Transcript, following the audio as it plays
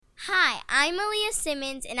I'm Aaliyah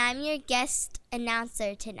Simmons, and I'm your guest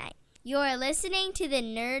announcer tonight. You're listening to the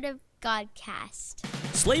Nerd of Godcast.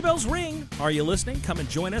 Sleigh bells ring. Are you listening? Come and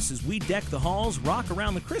join us as we deck the halls, rock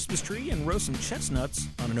around the Christmas tree, and roast some chestnuts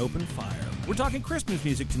on an open fire. We're talking Christmas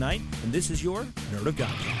music tonight, and this is your Nerd of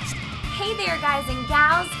Godcast. Hey there, guys and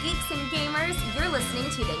gals, geeks and gamers. You're listening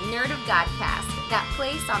to the Nerd of Godcast, that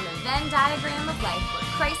place on the Venn diagram of life where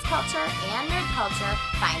Christ culture and nerd culture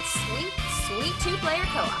find sweet, sweet two-player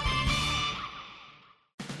co-op.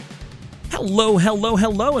 Hello,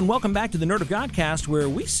 and welcome back to the Nerd of Godcast, where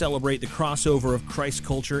we celebrate the crossover of Christ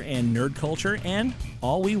culture and nerd culture, and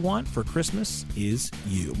all we want for Christmas is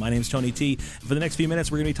you. My name's Tony T. For the next few minutes,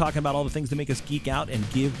 we're going to be talking about all the things that make us geek out and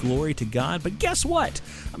give glory to God, but guess what?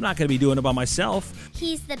 I'm not going to be doing it by myself.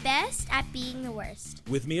 He's the best at being the worst.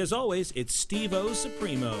 With me, as always, it's Steve-O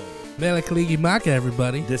Supremo. Mele Kaligimaka,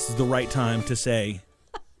 everybody. This is the right time to say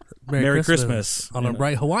Merry Christmas. On a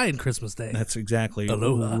bright Hawaiian Christmas day. That's exactly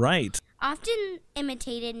Aloha. right. Often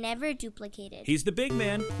imitated, never duplicated. He's the big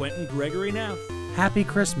man, Quentin Gregory Neff. Happy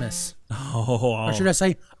Christmas. Oh. Or should I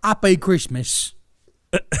say, Happy Christmas?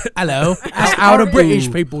 Hello. How do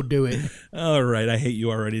British people do it? All right, I hate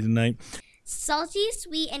you already tonight. Salty,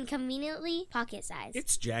 sweet, and conveniently pocket-sized.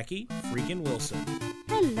 It's Jackie freaking Wilson.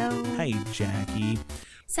 Hello. Hey, Jackie.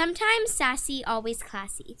 Sometimes sassy, always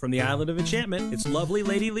classy. From the Island of Enchantment, it's lovely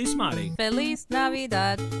Lady Lismati. Feliz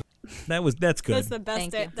Navidad. That's good. That's the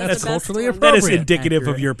best. That's the best culturally one. appropriate. That is indicative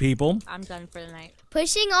Accurate. of your people. I'm done for the night.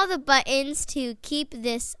 Pushing all the buttons to keep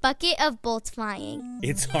this bucket of bolts flying.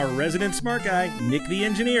 It's our resident smart guy, Nick the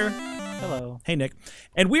engineer. Hello. Hey, Nick.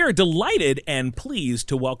 And we are delighted and pleased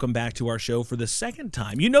to welcome back to our show for the second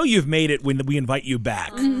time. You know you've made it when we invite you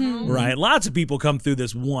back, right? Lots of people come through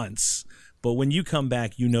this once. But when you come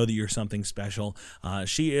back, you know that you're something special.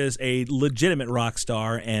 She is a legitimate rock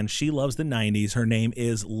star, and she loves the 90s. Her name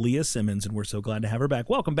is Leah Simmons, and we're so glad to have her back.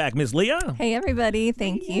 Welcome back, Ms. Leah. Hey, everybody.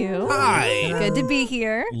 Thank you. Hi. Good to be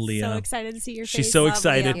here. Leah. So excited to see your face. She's so Love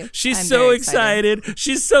excited. Leah. She's I'm so very excited.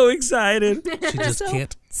 She's so excited. She just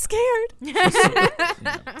can't. Scared.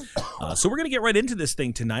 So we're going to get right into this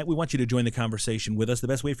thing tonight. We want you to join the conversation with us. The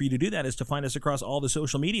best way for you to do that is to find us across all the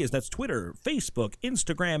social medias. That's Twitter, Facebook,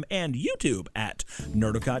 Instagram, and YouTube at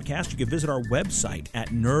Nerd of Godcast. You can visit our website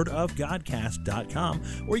at nerdofgodcast.com,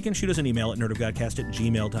 or you can shoot us an email at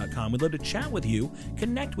nerdofgodcast@gmail.com. We'd love to chat with you,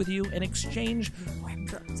 connect with you, and exchange.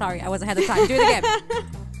 Sorry, I was ahead of time. Do it again.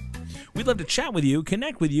 We'd love to chat with you,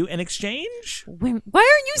 connect with you, and exchange. Why aren't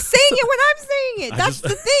you saying it when I'm saying it? That's the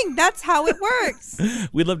thing. That's how it works.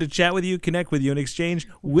 We'd love to chat with you, connect with you, and exchange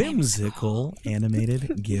whimsical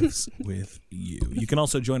animated gifts with you. You can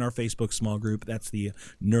also join our Facebook small group. That's the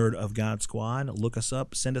Nerd of God Squad. Look us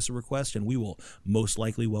up, send us a request, and we will most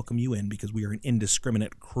likely welcome you in because we are an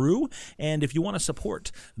indiscriminate crew. And if you want to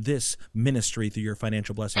support this ministry through your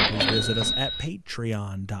financial blessing, please visit us at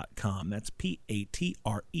patreon.com. That's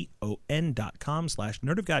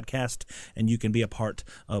patreon.com/nerdofgodcast, and you can be a part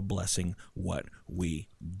of blessing what we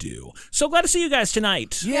do. So glad to see you guys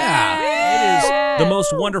tonight. Yeah. It is the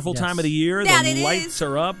most wonderful time of the year. That The it lights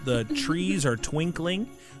are up. The trees are twinkling.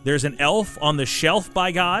 There's an elf on the shelf,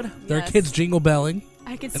 by God. There are Yes. kids jingle belling.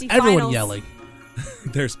 I could see And everyone finals. yelling.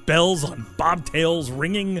 There's bells on bobtails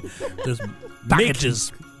ringing. There's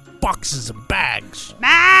packages, boxes, and bags.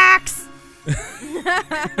 Max!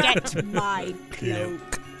 Get my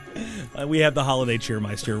cloak. We have the holiday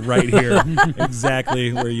cheermeister right here,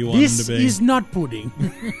 exactly where you want him This to be. is not pudding.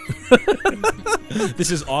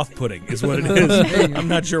 This is off-putting, is what it is. I'm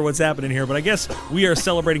not sure what's happening here, but I guess we are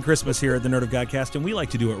celebrating Christmas here at the Nerd of Godcast, and we like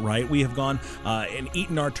to do it right. We have gone and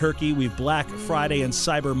eaten our turkey. We've Black Friday and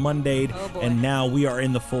Cyber Monday'd, and now we are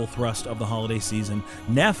in the full thrust of the holiday season.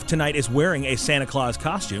 Neff tonight is wearing a Santa Claus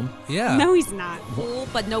costume. Yeah. No, he's not. Cool,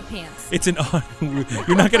 but no pants. It's an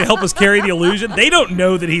you're not going to help us carry the illusion. They don't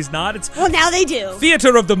know that he's not. It's Well, now they do.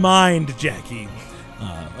 theater of the mind, Jackie.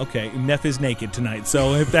 Okay, Neff is naked tonight,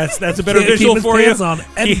 so if that's a better Can't visual keep his for you. pants on.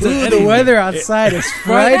 Ooh, the weather outside is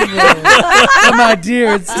frightful. Oh, my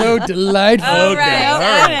dear, it's so delightful. Okay, all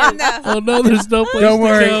right. Oh no, there's no place Don't to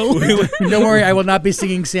worry. go. Don't worry, I will not be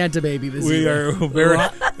singing Santa Baby this We year. are very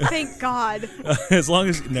Thank God. as long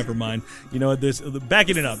as never mind. You know what? This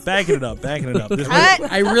backing it up. This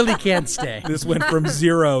I really can't stay. This went from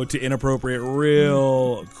 0 to inappropriate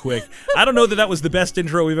real quick. I don't know that was the best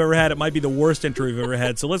intro we've ever had. It might be the worst intro we've ever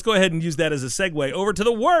had. So let's go ahead and use that as a segue over to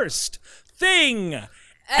the worst thing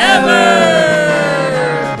ever.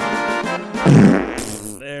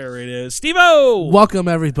 There it is. Steve-O! Welcome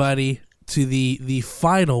everybody to the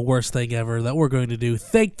final worst thing ever that we're going to do.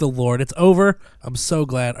 Thank the Lord. It's over. I'm so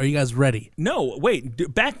glad. Are you guys ready? No,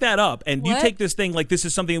 wait. Back that up, and you What? take this thing like this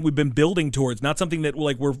is something that we've been building towards, not something that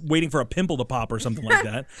like we're waiting for a pimple to pop or something like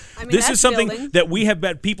that. I mean, this that's is something building. that we have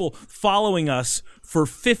had people following us for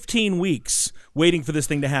 15 weeks waiting for this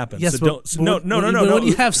thing to happen. Yes, so don't. but No. When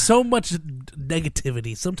you have so much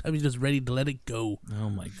negativity, sometimes you're just ready to let it go. Oh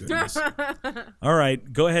my goodness! All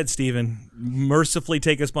right, go ahead, Steven. Mercifully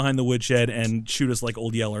take us behind the woodshed and shoot us like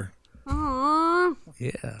Old Yeller. Aww.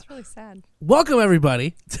 Yeah. It's really sad. Welcome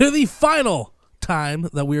everybody to the final time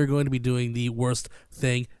that we are going to be doing the worst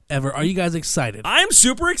thing ever. Are you guys excited? I'm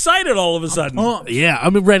super excited all of a sudden. Yeah,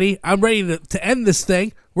 I'm ready. I'm ready to end this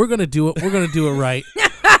thing. We're gonna do it. We're gonna do it right.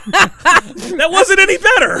 That wasn't any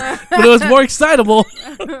better. But it was more excitable.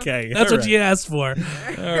 Okay, That's all what right. you asked for.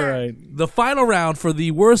 All right. The final round for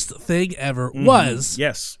the worst thing ever was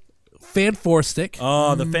Yes. Fan Four Stick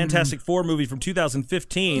Oh, the Fantastic Four movie from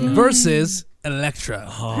 2015. versus Elektra.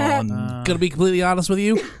 Oh, no. Gonna be completely honest with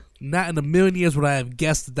you, not in a million years would I have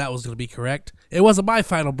guessed that was gonna be correct. It wasn't my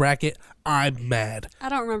final bracket. I'm mad. I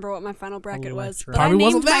don't remember what my final bracket was. Electra. But Probably I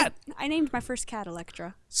wasn't named that. I named my first cat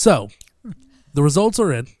Electra. So, the results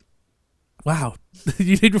are in. Wow.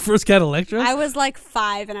 You named your first cat Elektra? I was like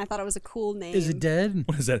 5, and I thought it was a cool name. Is it dead?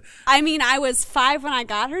 What is that? I mean, I was 5 when I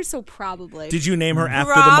got her, so probably. Did you name her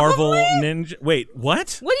after the Marvel Probably? Ninja? Wait,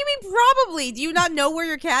 what? What do you mean probably? Do you not know where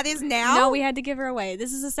your cat is now? No, we had to give her away.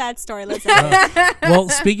 This is a sad story. Let's end it. Well,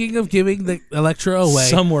 speaking of giving the Elektra away,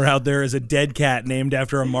 Somewhere out there is a dead cat named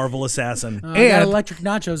after a Marvel assassin. I got And- electric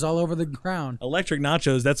nachos all over the ground. Electric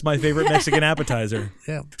nachos, that's my favorite Mexican appetizer.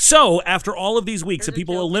 yeah. So, after all of these weeks of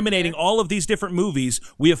people eliminating all of these different movies,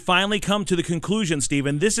 we have finally come to the conclusion,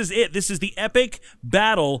 Stephen. This is it. This is the epic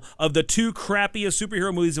battle of the two crappiest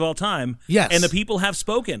superhero movies of all time. Yes. And the people have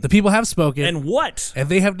spoken. The people have spoken, And what? and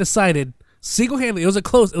they have decided single-handedly. It was a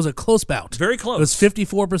close bout. Very close. It was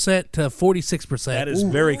 54% to 46%. That is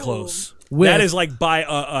very close. With- That is like by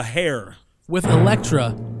a hair. with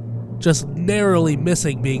Elektra just narrowly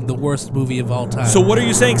missing being the worst movie of all time. So what are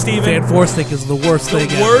you saying, Stephen? Fan Four Stick is the worst The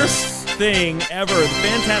thing ever. worst thing ever. The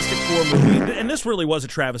Fantastic Four movie. And this really was a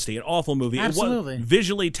travesty, an awful movie. Absolutely. It was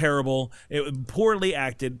visually terrible. It was poorly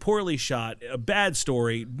acted, poorly shot, a bad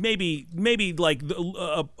story. Maybe like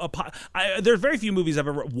there's very few movies I've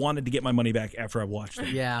ever wanted to get my money back after I've watched them.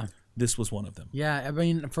 Yeah. This was one of them. Yeah, I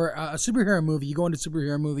mean, for a superhero movie, you go into a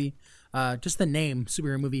superhero movie, just the name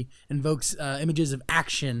superhero movie invokes images of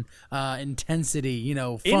action, intensity,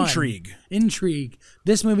 fun. Intrigue.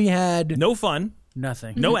 This movie had No fun,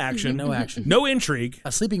 nothing. no action, No action. no intrigue.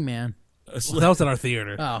 A sleeping man. That was in our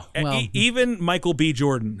theater. Oh, And well. even Michael B.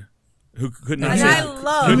 Jordan, who couldn't. And I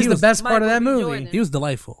love He was the best part of that Michael B. movie. Jordan. He was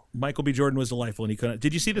delightful. Michael B. Jordan was delightful, and he couldn't.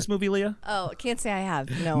 Did you see this movie, Leah? Oh, can't say I have.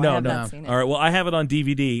 No, I have not seen it. All right. Well, I have it on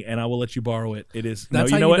DVD, and I will let you borrow it. It is. That's no, how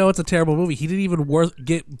you know you what? know it's a terrible movie. He didn't even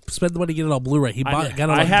spend the money to get it on Blu-ray. He got it on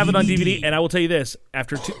I have it on DVD. DVD, and I will tell you this: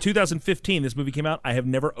 after 2015, this movie came out. I have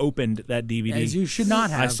never opened that DVD. As you should not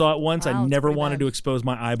have. I saw it once. Wow, I it's never pretty wanted bad. to expose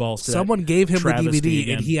my eyeballs to Someone that gave him the travesty DVD,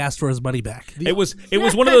 again. and he asked for his money back. It was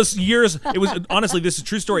one of those years. It was honestly, this is a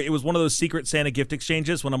true story. It was one of those secret Santa gift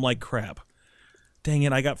exchanges when I'm like, crap. Dang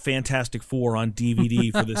it, I got Fantastic Four on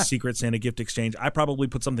DVD for this Secret Santa gift exchange. I probably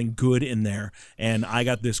put something good in there, and I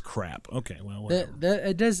got this crap. Okay, well, whatever.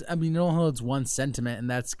 It does. I mean, it only holds one sentiment, and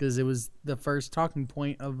that's because it was the first talking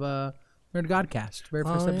point of Nerd Godcast, very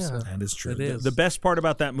first episode. That is true. It is. The best part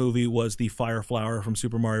about that movie was the fire flower from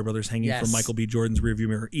Super Mario Brothers hanging Yes. from Michael B. Jordan's rearview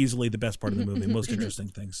mirror. Easily the best part of the movie. Most interesting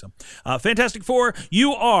thing. So, Fantastic Four,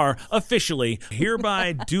 you are officially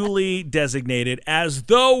hereby duly designated as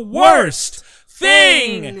the worst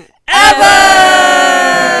thing ever.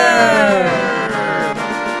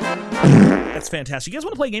 That's fantastic. You guys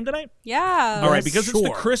want to play a game tonight? Yeah. All right, because it's the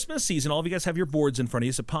sure. Christmas season, all of you guys have your boards in front of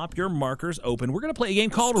you, so pop your markers open. We're going to play a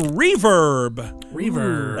game called Reverb.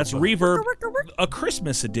 Reverb. That's Reverb, a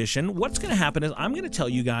Christmas edition. What's going to happen is I'm going to tell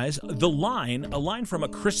you guys a line from a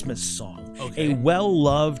Christmas song, a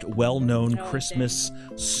well-loved, well-known Christmas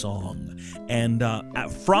song. And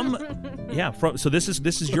so this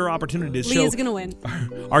is your opportunity to show. Leah's gonna win.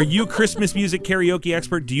 Are you Christmas music karaoke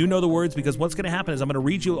expert? Do you know the words? Because what's going to happen is I'm going to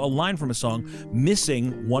read you a line from a song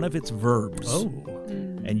missing one of its verbs. Oh.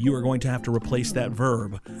 And you are going to have to replace that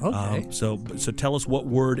verb. Okay. So tell us what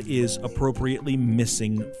word is appropriately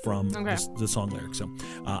missing from the song lyric. So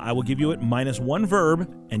I will give you it minus one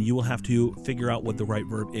verb, and you will have to figure out what the right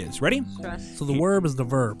verb is. Ready? So the verb is the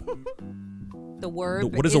verb. The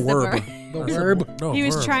word. What is a verb? The verb. No, He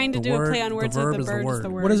was verb. trying to The do a word- play on words with verb the is bird is the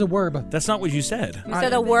word. What is a verb? That's not what you said. You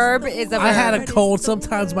said a verb is a verb. I had a cold.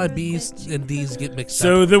 Sometimes my B's and D's get mixed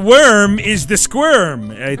So up. the worm is the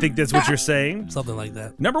squirm. I think that's what you're saying. Something like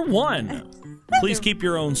that. Number 1. Please keep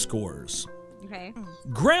your own scores. Okay.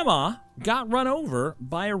 Grandma got run over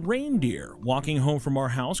by a reindeer walking home from our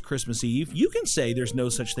house Christmas Eve. You can say there's no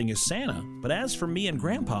such thing as Santa, but as for me and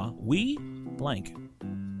Grandpa, we blank.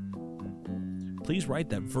 Please write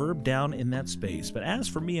that verb down in that space. But as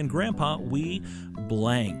for me and Grandpa, we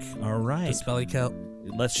blank. All right. The spelling count.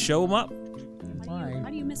 Let's show them up. Why? How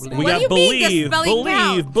do you miss We What got do you mean, the believe, spelling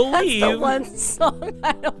believe, count? believe. The one song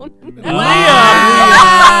I don't know.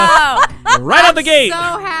 Leah, right out the gate So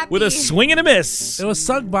happy. with a swing and a miss. It was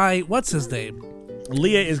sung by what's his name?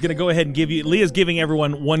 Leah is going to go ahead and give you. Leah's giving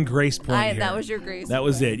everyone one grace point here. That was your grace. That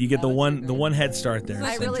was it. You get the one head start there.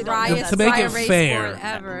 I So- really don't Driest know To make it dry erase fair. board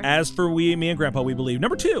ever. As for me and Grandpa, we believe.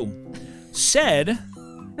 Number 2, said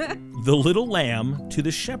the little lamb to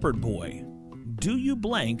the shepherd boy, "Do you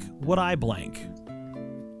blank what I blank?"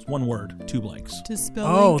 It's one word, 2 blanks. To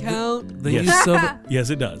spelling Oh, count. They Yes. used silver. Yes,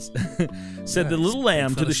 it does. Said the little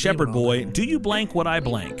lamb to the shepherd boy, "Do you blank what I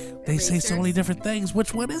blank?" They say so many different things.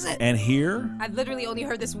 Which one is it? And here I've literally only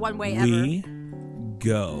heard this one way ever. we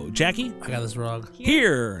go. Jackie? I got this wrong.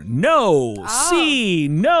 Here, no, see,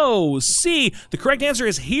 no, see. The correct answer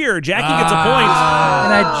is here. Jackie gets a point.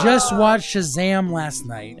 And I just watched Shazam last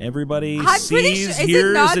night. Everybody I'm pretty sees, sure. Is it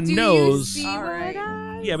hears, not and do knows. You see what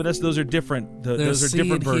I- Yeah, but those are different. There's Those are see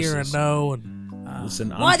different and verses. hear and know. And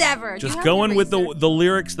Listen, I'm Whatever. just You have going your with research. the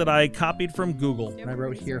lyrics that I copied from Google. I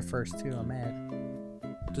wrote here first too. I'm mad.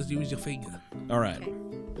 just use your finger. All right.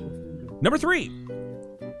 Number 3.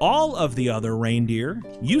 All of the other reindeer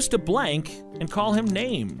used to blank and call him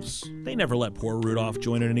names. They never let poor Rudolph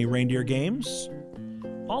join in any reindeer games.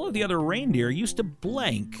 All of the other reindeer used to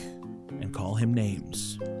blank and call him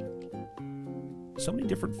names. So many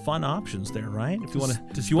different fun options there, right? If you want to,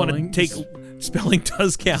 Does if you want to spelling- take spelling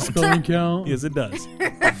does count. Spelling count. Yes, it does.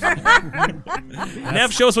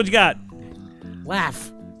 Nev, show us what you got.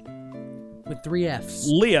 Laugh. With 3 F's.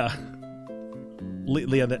 Leah.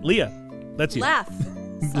 Leah, that's you. Laugh.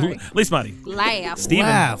 Sorry. Least Money. Laugh. Steven.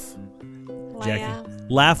 Laugh. Jackie.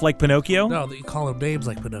 Laugh like Pinocchio? No, that you call him names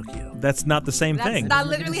like Pinocchio. That's not the same thing. That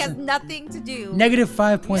literally has nothing to do. Negative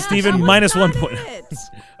 5 points. Steven, that was minus not 1 point. it.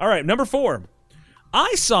 All right, number 4.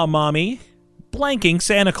 I saw Mommy blanking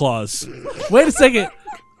Santa Claus. Wait a second.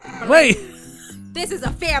 Wait. This is a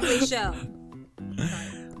family show.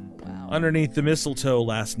 Underneath the mistletoe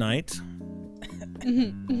last night.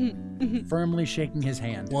 Firmly shaking his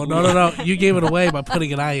hand. Well, no. You gave it away by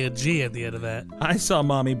putting an ing at the end of that. I saw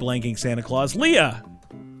Mommy blanking Santa Claus. Leah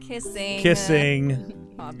Kissing.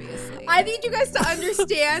 Obviously. I need you guys to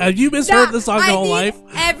understand. Have you misheard that this song your I whole need life?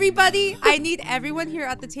 I need everyone here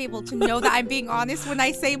at the table to know that I'm being honest when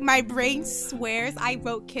I say my brain swears I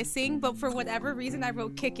wrote kissing, but for whatever reason I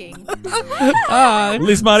wrote kicking.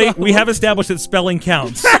 Least Money, we have established that spelling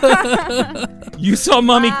counts. You saw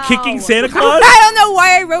Mommy kicking Santa Claus? I don't know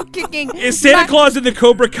why I wrote kicking. Is Santa Claus in the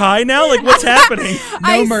Cobra Kai now? Like, what's happening?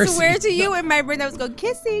 I mercy. swear to you, in my brain I was going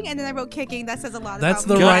kissing, and then I wrote kicking. That says a lot That's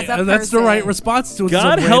about the me right. as a That's the person. right response to it.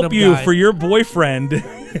 God Some help random you guy. for your boyfriend.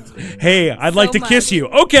 Hey, I'd like to kiss much. you.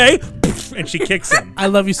 Okay. And she kicks him. I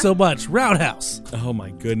love you so much. Roundhouse. Oh my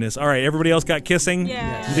goodness. All right, everybody else got kissing?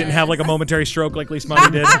 Yeah. You didn't have like a momentary stroke like Least Money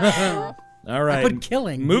did? All right. put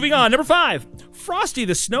killing. Moving on. Number 5. Frosty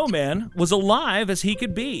the Snowman was alive as he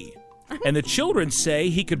could be. And the children say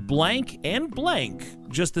he could blank and blank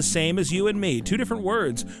just the same as you and me. 2 different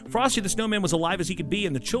words. Frosty the Snowman was alive as he could be,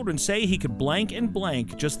 and the children say he could blank and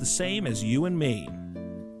blank just the same as you and me.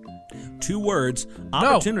 2 words.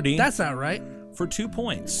 Opportunity No, that's not right. for 2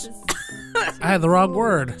 points. I had the wrong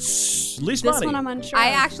word. Least This Money. one I'm unsure. I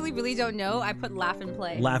of. actually really don't know. I put laugh and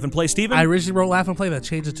play. Laugh and play, Steven. I originally wrote laugh and play. That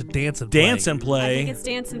changed it to dance and play. Dance and I think play. it's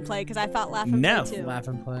dance and play because I thought laugh and Nev. play too. Laugh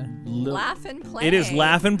and play. Laugh and play. It is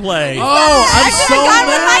laugh and play. Oh, I'm so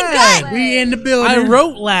mad. We in the building. I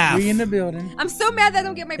wrote laugh. We in the building. I'm so mad that I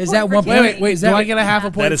don't get my Is point that for one kicking. point? Wait. Is Do that- I get a half a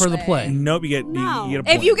That point is- for the play? Nope, you get No. you get a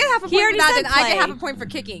point. If you get half a He point for already that, said then I get play. half a point for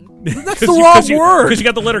kicking. That's the wrong word. Because you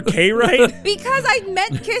got the letter K right. Because I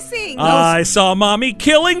meant kissing. I saw Mommy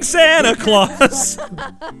killing Santa Claus.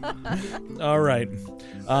 All right.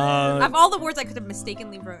 Of all the words I could have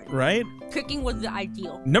mistakenly written, Right? cooking was the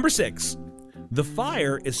ideal. Number 6. The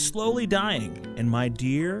fire is slowly dying, and my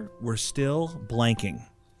dear, we're still blanking.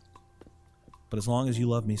 But as long as you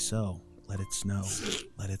love me so, Let it snow.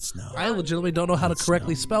 Let it snow. I legitimately don't know how to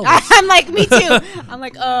correctly spell this. I'm like, me too. I'm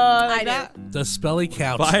like, I that. The spelling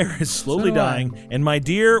count. Fire is slowly So do I. dying. And my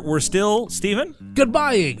dear, we're still, Steven?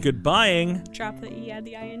 Goodbying. Goodbying. Drop the E, add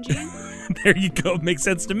the ing. There you go. Makes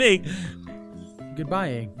sense to me.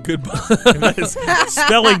 Goodbye. Goodbye.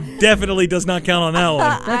 Spelling definitely does not count on that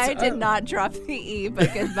one. I did not drop the E,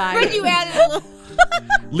 but goodbye. But you added a little.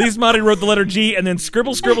 Lise Motti wrote the letter G and then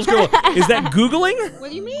scribble, scribble, scribble. Is that Googling? What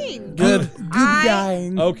do you mean? Good. Goop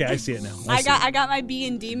dying. Okay, I see it now. I got my B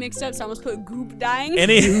and D mixed up, so I almost put goop dying.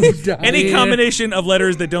 Any combination of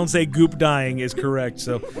letters that don't say goop dying is correct.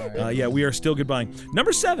 So, yeah, we are still goodbying.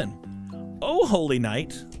 Number 7. Oh, holy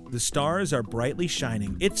night, the stars are brightly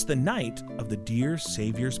shining. It's the night of the dear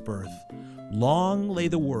Savior's birth. Long lay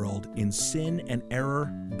the world in sin and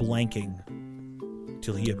error blanking,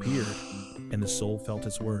 till he appeared, and the soul felt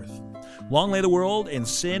its worth. Long lay the world in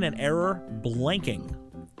sin and error blanking.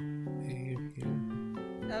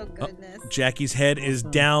 Oh, goodness. Jackie's head is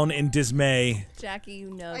down in dismay. Jackie,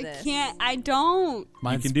 you know I this. can't. I don't.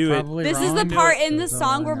 Mine's can do it. probably This is wrong. the part in the That's all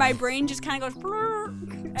song I where know. my brain just kind of goes.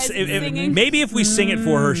 As singing. Maybe if we sing it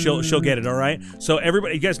for her, she'll get it. All right. So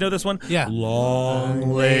everybody, you guys know this one? Yeah.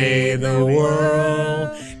 Long lay the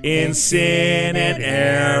world in sin and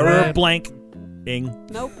error blank. Ing.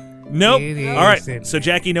 Nope. Nope. It All right. is. So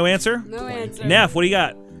Jackie, no answer. No answer. Neff, what do you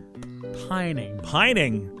got? Pining.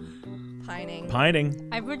 Pining. Pining. Pining.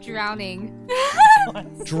 I put drowning.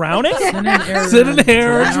 Drowning. Sin and error. Sit in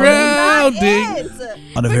here drowning.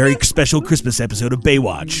 On a very special Christmas episode of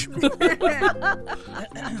Baywatch.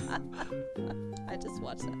 I just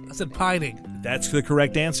watched that. I said pining. That's the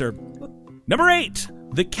correct answer. Number 8.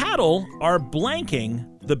 The cattle are blanking.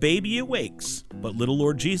 The baby awakes, but little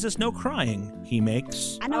Lord Jesus no crying he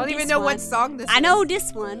makes. I don't even know what song this is. I know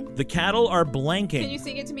this one. The cattle are blanking. Can you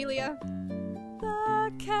sing it to me, Leah?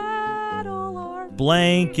 The cattle are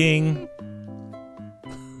Blanking.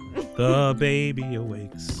 The baby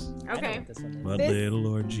awakes, Okay. but little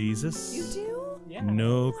Lord Jesus You do? Yeah.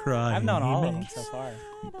 no crying I've known he all of them makes. so far.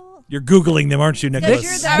 You're Googling them, aren't you, Nicholas?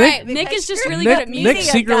 you're the- All right, Because Nick is just you're- really good at music. Nick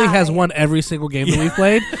secretly guy. has won every single game that we've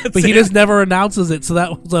played, but That's he it. just never announces it. So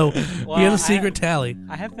Well, he has I- a secret tally.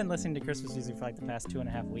 I have been listening to Christmas music for like the past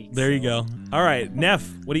 2.5 weeks. There you go. All right, Neff,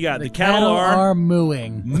 what do you got? The cattle are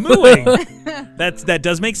mooing. mooing. That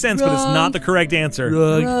does make sense, but it's not the correct answer.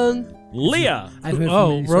 Leah, I've heard Oh,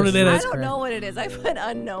 from many wrote it in sources I it's don't correct. know what it is. I put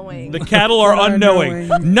unknowing. the cattle are unknowing.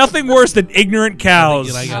 Nothing worse than ignorant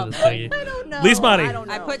cows. I got this thing. I don't know. Lise Motti. I don't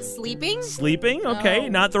know. I put sleeping. Sleeping? Okay,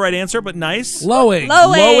 not the right answer, but nice. Lowing.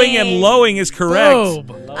 Lowing and lowing is correct.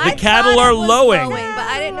 Boom. The cattle are lowing. But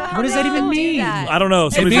I didn't know how What does that to even do mean? that. I don't know.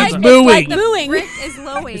 It Somebody means says- mooing. Mooing. Frick is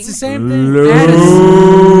lowing. It's the same thing.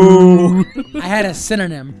 I had a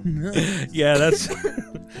synonym. Yeah, that's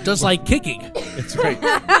Just like kicking. it's right.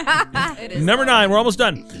 It is Number 9, we're almost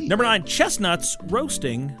done. Number 9, chestnuts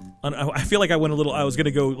roasting. I feel like I went a little. I was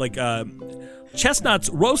gonna go like chestnuts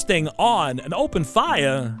roasting on an open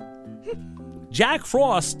fire. Jack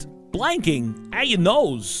Frost blanking at your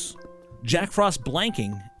nose. Jack Frost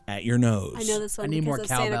blanking at your nose. I know this one I need because more of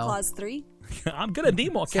Santa cowbell. Claus 3. I'm gonna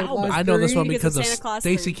need more Santa cowbell. Claus. I know this one Because because of of Santa Claus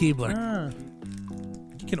Stacy three. Keebler.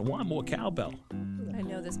 You can want more cowbell. I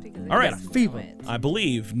know this because All right. Fever. I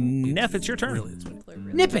believe Neff, it's your turn.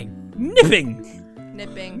 Nipping. Nipping,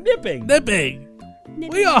 nipping. nipping. Nipping.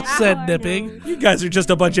 We all said nipping. You guys are just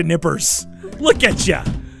a bunch of nippers. Look at ya.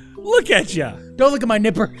 Look at ya. Don't look at my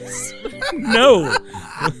nippers. No.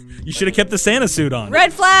 You should have kept the Santa suit on.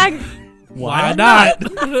 Red flag. Why not?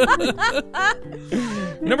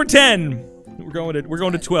 Number 10. We're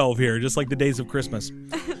going to 12 here, just like the days of Christmas.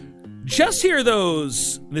 Just hear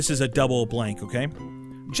those. This is a double blank, okay?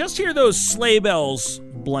 Just hear those sleigh bells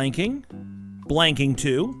blanking. Blanking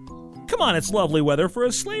too. Come on, it's lovely weather for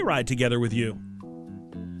a sleigh ride together with you.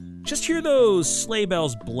 Just hear those sleigh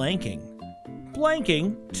bells blanking.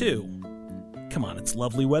 Blanking too. Come on, it's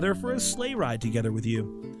lovely weather for a sleigh ride together with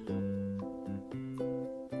you.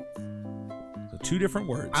 So 2 different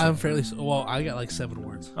words. I'm fairly well. I got like 7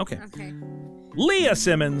 words. Okay. Okay. Leah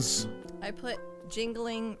Simmons. I put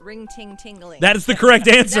jingling, ring, ting, tingling. That is the correct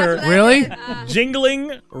answer. That's what I Really? did.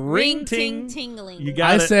 Jingling, ring, ting, ting. tingling. You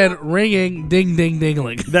got I it. said ringing, ding, ding,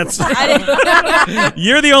 dingling. That's.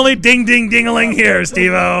 You're the only ding, ding, dingling here,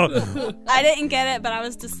 Steve-O. I didn't get it, but I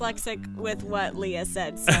was dyslexic with what Leah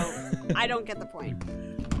said, so I don't get the point.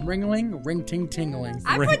 Ringling, ring ting tingling.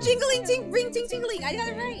 I put jingling, ting, ring, ting, tingling. I got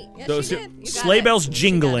it right. Yes, Those you did. You got sleigh it. bells She got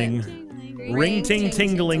jingling, it. ring, ting,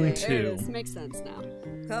 tingling There it too. is. Makes sense now.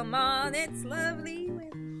 Come on, it's lovely.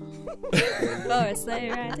 For a sleigh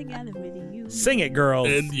ride together with you. Sing it, girls.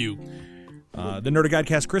 And you. The Nerd of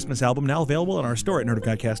Godcast Christmas album now available on our store at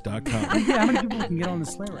nerdofgodcast.com. How many people can get on the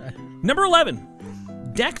sleigh ride? Number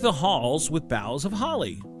 11. Deck the halls with boughs of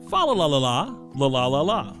holly. Fa la la la la, la la la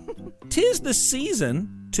la. 'Tis the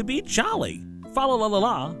season to be jolly. Fa la la la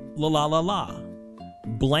la, la la la la.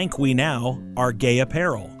 Blank we now our gay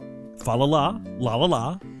apparel. Fa la la, la la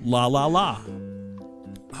la, la la la.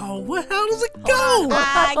 Oh, what? How does it go?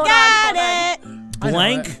 I got it.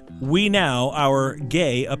 Blank we now our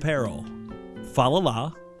gay apparel. Fa la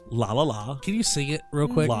la, la la la. Can you sing it real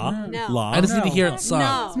quick? La, No. la. I just need to hear it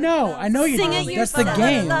sung. No, I know you Sing do. it That's the yourself.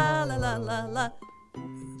 game. La la la la la.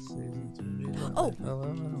 Oh,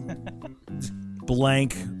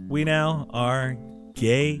 Blank we now are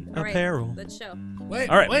gay All right, apparel. let's show. Wait,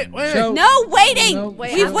 All right. wait. So- No waiting. No.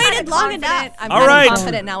 wait, We've I'm waited kinda long confident. enough. I'm All kinda right.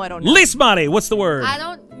 confident now. I don't know. Lismati, what's the word? I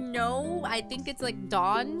don't know. I think it's like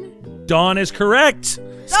dawn. Dawn is correct.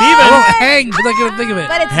 I Steven, don't hang because I couldn't think of it.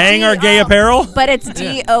 But it's hang our D-O. gay apparel. But it's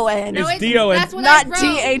D-O-N. It's D-O-N. That's what Not I wrote.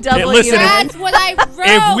 D-A-W. Listen, That's what I wrote.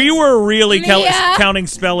 If we were really Leah. counting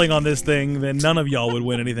spelling on this thing, then none of y'all would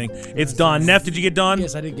win anything. It's Dawn. Neff, did you get Dawn?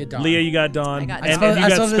 Yes, I did get Dawn. Leah, you got Dawn. I got and, Dawn. and you I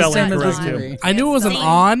got saw the spelling same as correct this too. movie. I knew it was an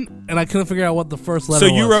on, and I couldn't figure out what the first letter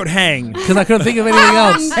So was. you wrote hang. Because I couldn't think of anything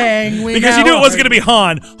else. Hang, we Because you now knew it was are- going to be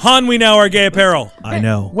Han. Han, we now are gay apparel. I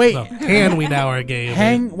know. Wait, No, hand we now are gay.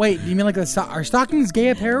 hang. Wait, do you mean like our stockings gay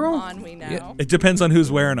apparel? On we now. It depends on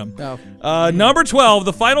who's wearing them. Oh. Number 12,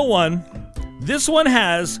 the final one. This one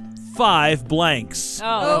has 5 blanks.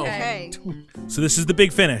 Oh, Okay. So this is the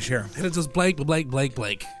big finish here. And it's just blank.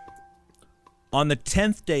 On the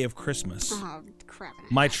 10th day of Christmas, Oh, crap.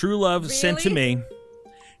 my true love sent to me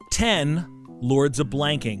 10 lords a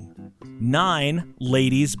blanking, 9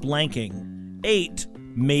 ladies blanking, 8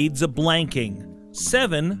 maids a blanking,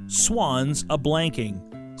 7 swans a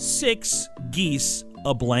blanking, 6 geese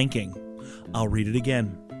a blanking. I'll read it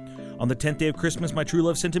again. On the 10th day of Christmas, my true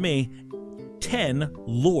love sent to me 10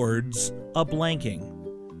 lords a blanking,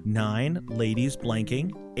 9 ladies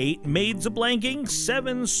blanking, 8 maids a blanking,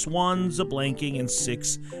 7 swans a blanking, and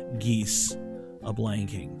 6 geese a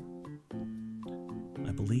blanking.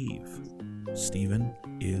 I believe Stephen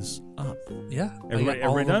is up. Yeah. Everybody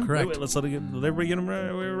done? Correct. Wait, let's let everybody get them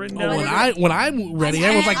written down. When I'm ready,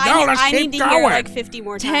 everyone's like, no, let's I keep need to hear going. like 50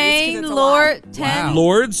 more times. 'cause Tang, it's a Lord, lot. Tang. Wow.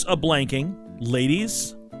 Lords a blanking,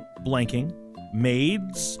 ladies blanking,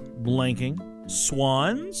 maids blanking,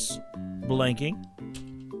 swans blanking.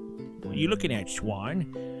 What are you looking at,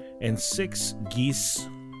 swan? And 6 geese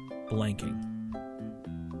blanking.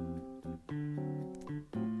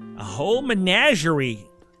 A whole menagerie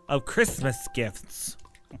of Christmas gifts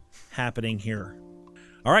happening here.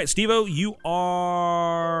 All right, Steve-O, you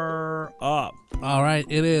are up. All right,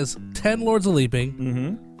 it is 10 lords a leaping,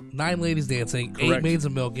 Mm-hmm. 9 ladies dancing, Correct. 8 maids a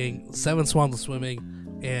milking, 7 swans a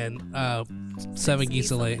swimming, and 7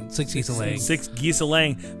 geese a laying, 6 geese a laying. 6 geese a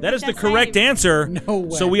laying. That is the That's correct lame. answer. No way.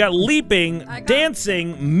 So we got leaping,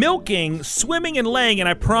 dancing, milking, swimming, and laying. And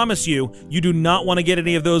I promise you, you do not want to get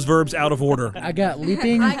any of those verbs out of order. I got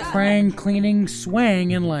leaping, praying, cleaning,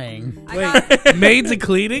 swaying, and laying. Wait, maids a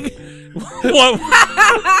cleaning?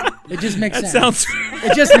 What? It just makes That sense. sounds.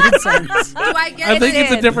 It just makes sense. Do I get I think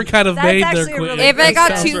it's a it? different kind of That's maid they're actually quitting. really If I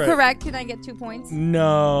got sounds 2 right. correct, can I get 2 points?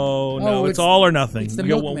 No, Oh, it's it's- all or nothing. it's the We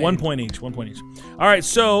got milkmaid. 1 point each. 1 point each. All right,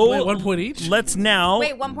 so Wait, 1 point each? let's now.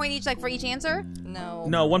 Wait, 1 point each, like for each answer? No.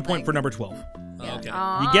 No, 1 point for number 12. Okay.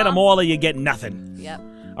 You get them all, or you get nothing. Yep.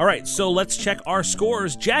 All right, so let's check our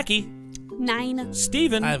scores. Jackie, 9.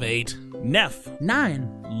 Steven, I have 8. Neff, 9.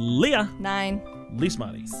 Leah, 9.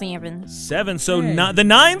 Leesmati. 7. 7. So Hey. the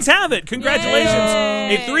nines have it. Congratulations.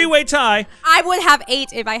 A 3-way tie. I would have 8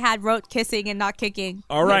 if I had wrote kissing and not kicking.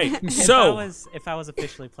 All right. If So, I was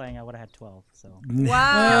officially playing, I would have had 12. So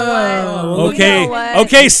Oh, okay. You know what?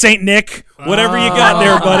 Okay, Saint Nick. Whatever you got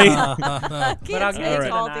there, buddy. but I'll give it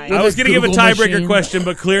to All the right. nine. I was going to give a Google tiebreaker machine. question,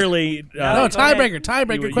 but clearly No, go ahead.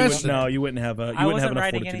 tiebreaker question. No, you wouldn't have I enough wasn't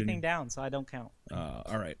writing fortitude in anything you. down, so I don't count.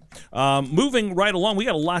 All right. Moving right along, we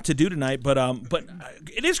got a lot to do tonight, but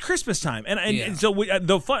it is Christmas time, and so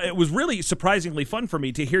it was really surprisingly fun for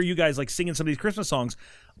me to hear you guys like singing some of these Christmas songs.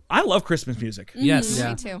 I love Christmas music. Yes. Yeah.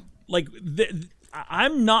 Me too. Like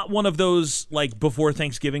I'm not one of those like before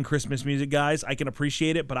Thanksgiving Christmas music guys. I can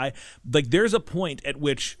appreciate it, but there's a point at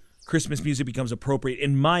which Christmas music becomes appropriate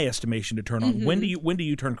in my estimation to turn on. When do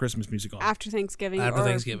you turn Christmas music on? After Thanksgiving. After or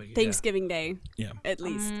Thanksgiving, yeah. Thanksgiving Day, Yeah. at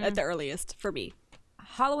least, at the earliest for me.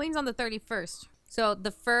 Halloween's on the 31st. So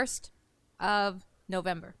the 1st of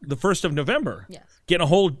November. The 1st of November. Yes. Getting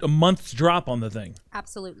a month's drop on the thing.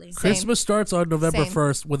 Absolutely. Christmas starts on November Same.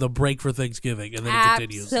 1st with a break for Thanksgiving, and then it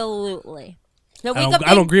continues. Absolutely. The I week don't, of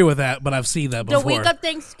I don't agree with that, but I've seen that the before. week of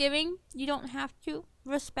Thanksgiving, you don't have to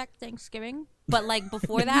respect Thanksgiving, but like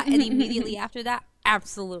before that and immediately after that,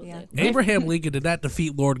 absolutely. Abraham Lincoln did not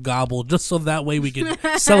defeat Lord Gobble just so that way we can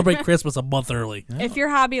celebrate Christmas a month early. If you're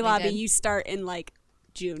Hobby Lobby, you start in like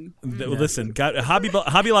June. Listen, Hobby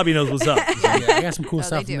Lobby knows what's up. I got some cool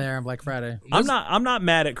stuff in there on Black Friday. I'm not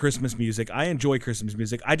mad at Christmas music. I enjoy Christmas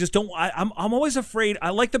music. I just don't. I'm always afraid. I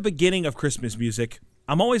like the beginning of Christmas music.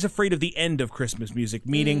 I'm always afraid of the end of Christmas music.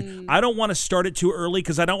 Meaning, I don't want to start it too early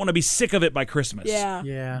because I don't want to be sick of it by Christmas. Yeah.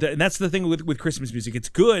 And that's the thing with Christmas music. It's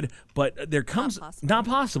good, but there comes not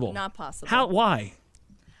possible. Not possible. How? Why?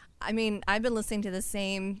 I mean, I've been listening to the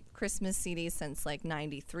same Christmas CD since like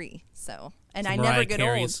 '93. So, and I Mariah never get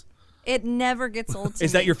Carey's. old. It never gets old. To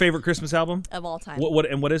Is that me your favorite Christmas album of all time?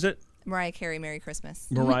 What is it? Mariah Carey, "Merry Christmas."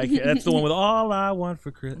 Mariah Carey. That's the one with "All I Want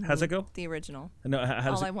for Christmas." How's that go? The original. No,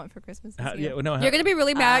 how does All it? I Want for Christmas. You're gonna be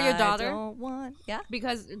really mad at your daughter. Don't want,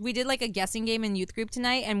 because we did like a guessing game in youth group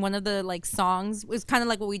tonight, and one of the like songs was kind of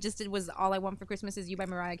like what we just did was "All I Want for Christmas Is You" by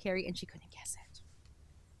Mariah Carey, and she couldn't guess it.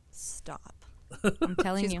 Stop. I'm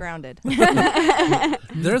telling She's you. grounded.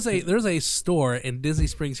 There's a store in Disney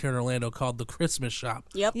Springs here in Orlando called the Christmas Shop.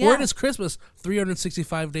 Yep. Where it is Christmas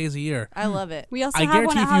 365 days a year. I love it. We also I have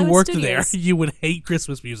one guarantee at if you Hollywood worked Studios. there, you would hate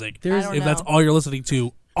Christmas music. I don't If that's know. all you're listening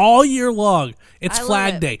to all year long. It's I love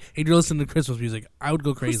Flag it. Day, and you're listening to Christmas music. I would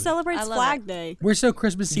go Who crazy. celebrates I love Flag it. Day? We're so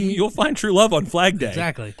Christmassy. You'll find true love on Flag Day.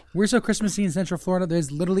 Exactly. We're so Christmassy in Central Florida. There's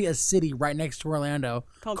literally a city right next to Orlando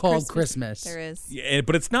called Christmas. There is. Yeah,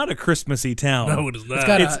 but it's not a Christmassy town. No, it is not.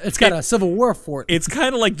 It's got a Civil War fort. It's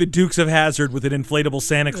kind of like the Dukes of Hazzard with an inflatable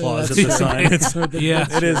Santa Claus at the that's sign. right. It's, Yeah.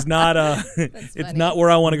 it is not it's not where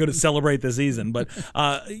I want to go to celebrate the season. But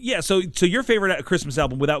yeah, so your favorite Christmas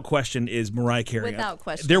album, without question, is Mariah Carey. Without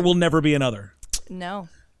question. There will never be another. No.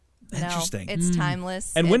 Interesting. No, it's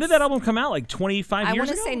timeless. And when did It's- that album come out? Like 25 I years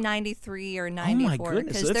want ago? to say 93 or 94.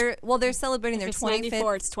 goodness, so Because they're celebrating If their it's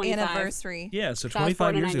 94, it's 25th 25. anniversary. Yeah, so So I was 25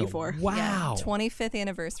 born in years ago. 94. Wow. 25th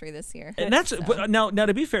anniversary this year. And that's but now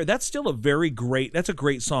to be fair, that's still a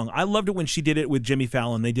great song. I loved it when she did it with Jimmy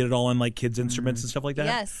Fallon. They did it all on like kids instruments and stuff like that.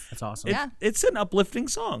 Yes. That's awesome. It- Yeah. It's an uplifting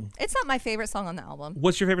song. It's not my favorite song on the album.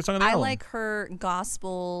 What's your favorite song on the I album? like her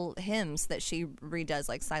gospel hymns that she redoes,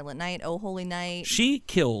 like Silent Night, Oh Holy Night, She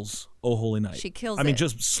kills Oh Holy Night. She kills I mean, it.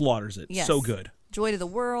 just slaughters it. Yes. So good. Joy to the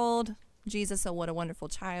World, Jesus, Oh What a Wonderful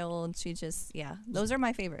Child. She just, those are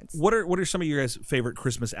my favorites. What are some of your guys' favorite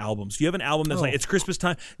Christmas albums? Do you have an album that's like it's Christmas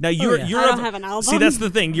time? Now you're yeah. you're I don't of- have an album. See, that's the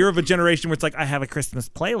thing. You're of a generation where it's like I have a Christmas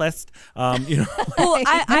playlist. You know, Well,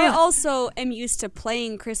 I also am used to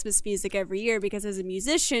playing Christmas music every year because as a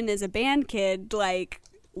musician, as a band kid, like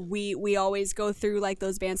we always go through like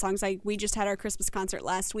those band songs. Like we just had our Christmas concert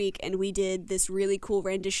last week and we did this really cool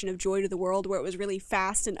rendition of Joy to the World where it was really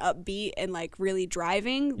fast and upbeat and like really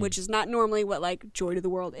driving, which is not normally what like Joy to the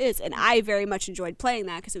World is. And I very much enjoyed playing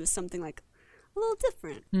that because it was something like a little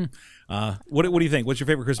different. what do you think? What's your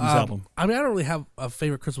favorite Christmas album? I mean, I don't really have a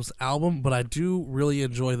favorite Christmas album, but I do really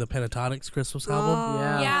enjoy the Pentatonix Christmas album.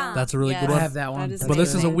 Yeah. That's a really Yes. good I one. have that one. That is But this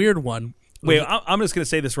is a amazing. weird one. Wait, I'm just gonna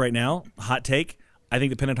say this right now. Hot take. I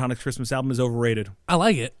think the Pentatonix Christmas album is overrated. I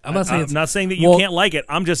like it. I'm not saying I'm it's not saying that you well, can't like it.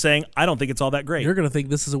 I'm just saying I don't think it's all that great. You're gonna think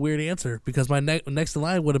this is a weird answer because my next in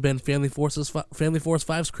line would have been Family Force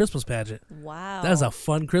 5's Christmas Pageant. Wow. That is a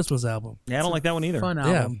fun Christmas album. Yeah, I don't like that one either. Fun Yeah,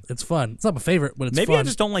 album. it's fun. It's not my favorite, but it's Maybe fun. I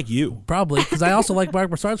just don't like you. Probably because I also like Mark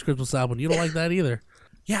Broussard's Christmas album. You don't like that either.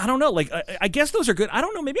 Yeah, I don't know. Like, I guess those are good. I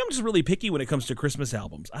don't know. Maybe I'm just really picky when it comes to Christmas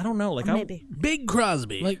albums. I don't know. Like, Maybe. Big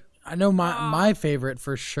Crosby. Like I know my favorite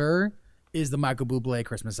for sure is the Michael Bublé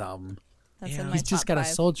Christmas album. That's in my He's just top got a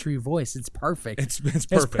 5. sultry voice. It's perfect. It's It's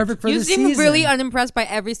perfect. perfect for You this seem season. really unimpressed by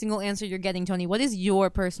every single answer you're getting, Tony. What is your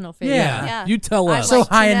personal favorite? Yeah. Yeah. You tell I us. so like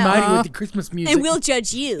high and Janelle. mighty with the Christmas music. And we'll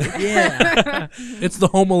judge you. yeah. It's the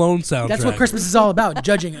Home Alone soundtrack. That's what Christmas is all about,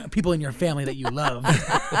 judging people in your family that you love.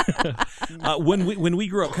 When we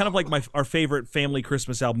grew up, kind of like our favorite family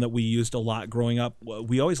Christmas album that we used a lot growing up,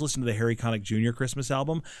 we always listened to the Harry Connick Jr. Christmas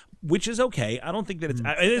album, which is okay. I don't think that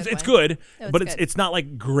it's good, but good. it's not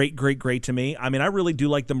like great to me. I mean, I really do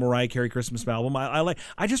like the Mariah Carey Christmas album.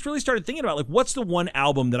 I just really started thinking about like what's the one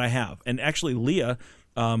album that I have, and actually Leah.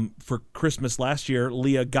 For Christmas last year,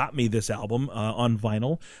 Leah got me this album on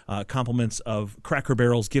vinyl, compliments of Cracker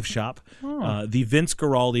Barrel's gift shop, the Vince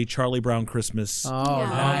Guaraldi Charlie Brown Christmas. Oh, Yeah.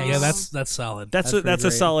 nice. Yeah, that's solid. That's pretty a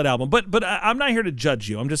great. solid album, but I'm not here to judge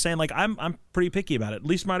you. I'm just saying like I'm pretty picky about it. At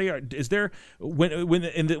least Mario, is there when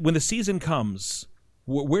the season comes,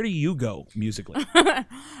 where do you go musically?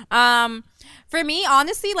 For me,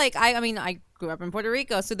 honestly, like I mean, I grew up in Puerto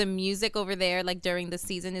Rico, so the music over there, like during the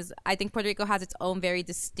season, is I think Puerto Rico has its own very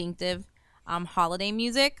distinctive holiday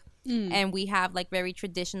music. And we have like very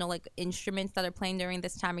traditional like instruments that are playing during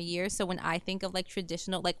this time of year. So when I think of like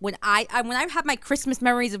traditional, like when I have my Christmas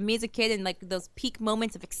memories of me as a kid and like those peak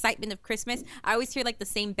moments of excitement of Christmas, I always hear like the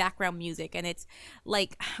same background music, and it's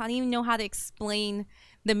like I don't even know how to explain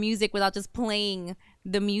the music without just playing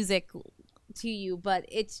the music to you. But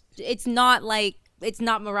it's not like it's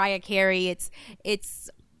not Mariah Carey. It's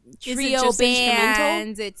trio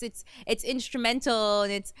bands. It's instrumental,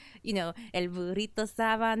 and it's, you know, el burrito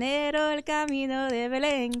sabanero, el camino de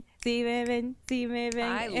Belén. Si me ven, si me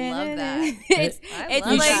ven. I love that. It's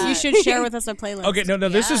love like that. You should share with us a playlist. Okay, no,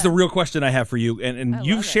 this is the real question I have for you, and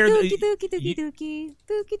you've shared. Dookie dookie dookie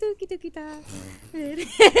dookie dookie dookie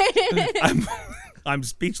dookie. I'm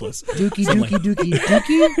speechless. Dookie, dookie, dookie,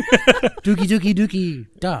 dookie, dookie, dookie, dookie,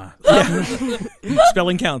 da.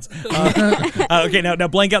 Spelling counts. Okay, now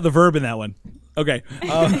blank out the verb in that one. Okay,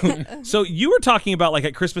 so you were talking about like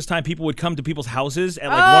at Christmas time, people would come to people's houses at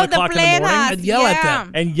like 1 o'clock in the morning and yell at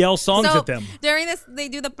them and yell songs at them. During this, they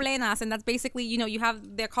do the plenas, and that's basically, you know,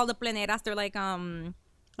 they're called the pleneras. They're like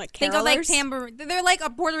think of like tambourine. They're like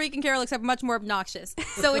a Puerto Rican carol, except much more obnoxious.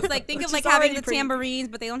 So it's like think of like having the tambourines,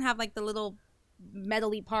 but they don't have like the little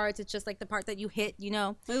metally parts. It's just like the part that you hit, you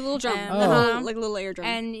know, like a little drum, like a little air drum.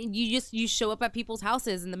 And you show up at people's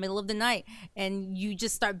houses in the middle of the night, and you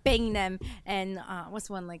just start banging them. And what's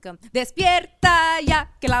one like despierta ya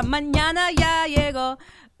que la mañana ya llegó.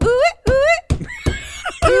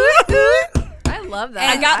 I love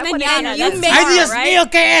that. I got mañana. You make Ay, Dios right?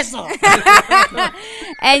 mío, ¿qué es eso?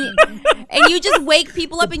 and you just wake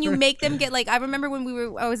people up, and you make them get like. I remember when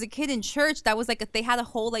I was a kid in church. That was like they had a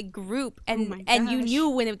whole like group, and you knew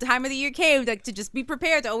when the time of the year came, like to just be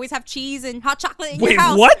prepared to always have cheese and hot chocolate in your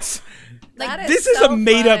house. Wait, what? Like this is a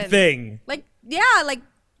made up thing. Like like.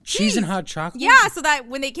 Cheese and hot chocolate? Yeah, so that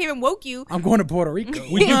when they came and woke you. I'm going to Puerto Rico.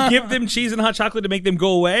 Would you give them cheese and hot chocolate to make them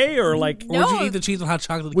go away, or like? No. Or would you eat the cheese and hot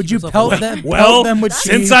chocolate? Would you pelt them? Well, pelt them with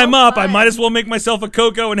since cheese? I'm up, I might as well make myself a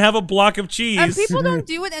cocoa and have a block of cheese. And people don't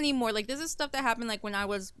do it anymore. Like this is stuff that happened like when I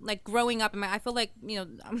was like growing up, and I feel like, you know,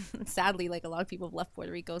 sadly like a lot of people have left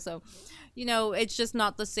Puerto Rico, so you know it's just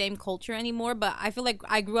not the same culture anymore. But I feel like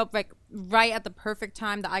I grew up like right at the perfect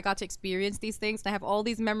time that I got to experience these things. And I have all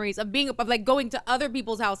these memories of like going to other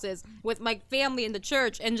people's houses with my family in the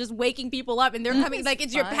church and just waking people up, and they're coming like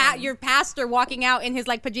it's your pastor walking out in his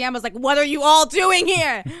like pajamas, like, what are you all doing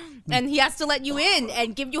here? And he has to let you in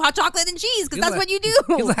and give you hot chocolate and cheese because that's what you do.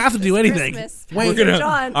 He doesn't have to do anything. We're gonna,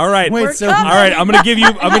 John. all right, Wait, all right. I'm gonna give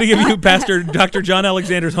you Pastor Dr. John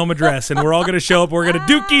Alexander's home address, and we're all gonna show up. We're gonna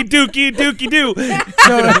dookie dookie dookie doo.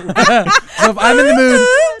 So if I'm in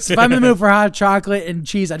the mood, for hot chocolate and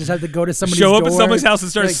cheese, I just have to go to somebody's Show up door, at someone's house and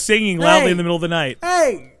start like, singing loudly in the middle of the night.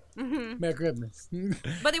 Hey. Merry Christmas.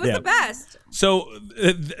 But it was the best. So,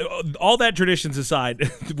 all that traditions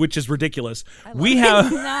aside, which is ridiculous, we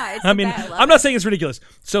have. I mean, I'm not saying it's ridiculous.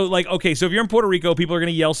 So, like, okay, so if you're in Puerto Rico, people are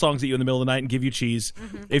going to yell songs at you in the middle of the night and give you cheese.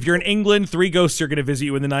 If you're in England, 3 ghosts are going to visit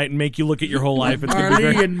you in the night and make you look at your whole life. It's gonna be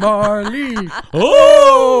Marley and Marley.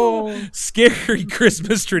 Oh, scary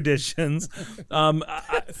Christmas traditions.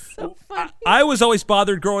 I was always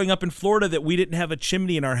bothered growing up in Florida that we didn't have a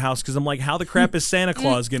chimney in our house because I'm like, how the crap is Santa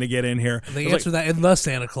Claus going to get in here? They answer that in the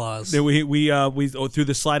Santa Claus. We through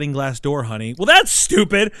the sliding glass door, honey. Well, that's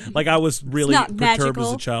stupid. Like I was really perturbed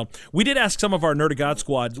as a child. We did ask some of our Nerd of God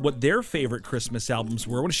squad what their favorite Christmas albums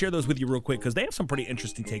were. I want to share those with you real quick because they have some pretty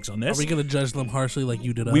interesting takes on this. Are we going to judge them harshly like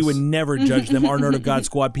you did us? We would never judge them. Our Nerd of God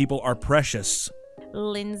squad people are precious.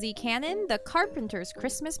 Lindsay Cannon, The Carpenter's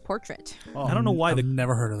Christmas Portrait. Oh, I don't know why. I've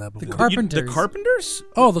never heard of that before. The Carpenters. The Carpenters?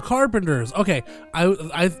 Oh, The Carpenters. Okay,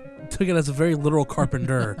 I took it as a very literal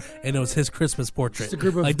carpenter, and it was his Christmas portrait. Just a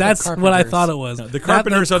group of like that's what I thought it was. No, the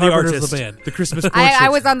Carpenters are the artists. The band. The Christmas portrait. I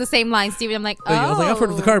was on the same line, Steven. I'm like, oh. I was like, I've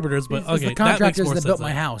heard of the Carpenters, but okay, the contractors that that built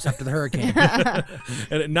my house after the hurricane.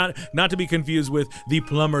 And not to be confused with the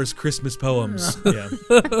Plumber's Christmas poems. Yeah.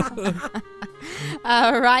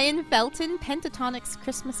 Ryan Felton, Pentatonic's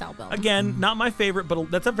Christmas album. Again, not my favorite,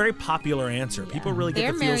 but that's a very popular answer. People really get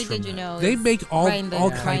They're the feels married, from did you that. know? They make all Ryan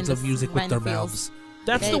kinds of music with Ryan their Fields. mouths.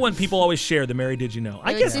 That's the one people always share. The Mary Did You Know?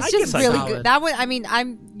 I guess it's I just guess really I good. That one, I mean,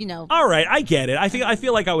 I'm All right, I get it. I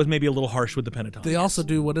feel like I was maybe a little harsh with the Pentatonic. They also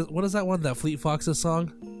do what is that one? That Fleet Foxes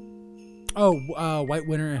song? Oh, White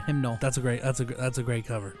Winter Hymnal. That's a great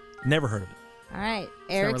cover. Never heard of it. All right,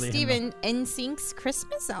 Eric really Stephen, NSYNC's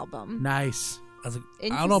Christmas album. Nice. I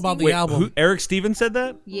don't know about the Wait, album. Eric Stevens said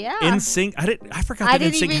that? Yeah. NSYNC. I forgot that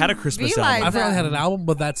NSYNC had a Christmas album. I forgot they had an album,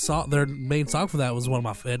 but that song, their main song for that was one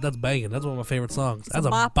of my. That's banging. That's one of my favorite songs. That's a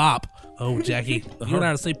bop. Oh, Jackie, you and I are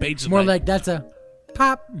on the same page. More like that's a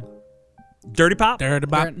pop. Dirty Pop. Dirty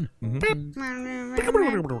Pop.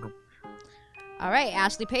 All right,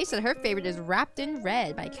 Ashley Page said her favorite is Wrapped in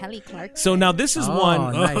Red by Kelly Clarkson. So now this is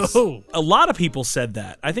one. Nice. A lot of people said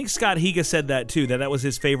that. I think Scott Higa said that too. That was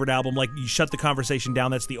his favorite album. Like, you shut the conversation down.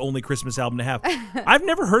 That's the only Christmas album to have. I've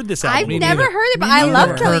never heard this album. I've never heard it, but I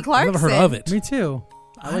love Kelly Clarkson. I've never heard of it. Me too.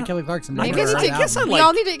 I like Kelly Clarkson. Maybe Never heard we that album.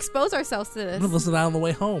 all need to expose ourselves to this. I'm gonna listen to that on the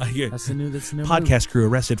way home. That's the new Podcast crew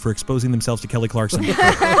arrested for exposing themselves to Kelly Clarkson.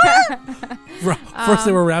 First,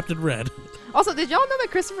 they were wrapped in red. Also, did y'all know that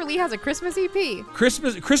Christopher Lee has a Christmas EP?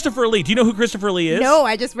 Christopher Lee. Do you know who Christopher Lee is? No,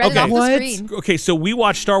 I just read it off the screen. Okay, so we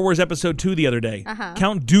watched Star Wars Episode 2 the other day.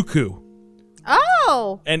 Count Dooku.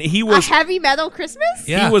 Oh, and he was a heavy metal Christmas.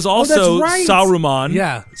 Yeah. He was also Saruman.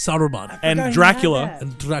 Yeah, Saruman and Dracula.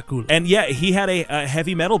 And yeah, he had a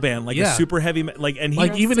heavy metal band, like a super heavy, and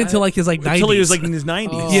he even into like his 90s. Until he was like in his 90s.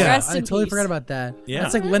 Oh, yeah, I totally forgot about that. Yeah,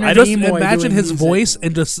 that's like Leonard I just Nimoy imagine doing his music. voice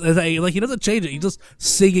and just like he doesn't change it. He's just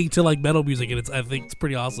singing to like metal music, and I think it's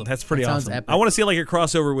pretty awesome. That's pretty awesome. I want to see like a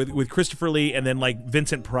crossover with Christopher Lee and then like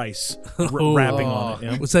Vincent Price rapping on it.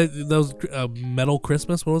 You know? Was that those Metal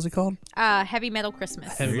Christmas? What was it called? Heavy Metal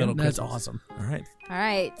Christmas. Heavy Metal That's Christmas. awesome. All right. All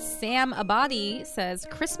right. Sam Abadi says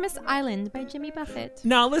Christmas Island by Jimmy Buffett.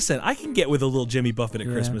 Now listen, I can get with a little Jimmy Buffett at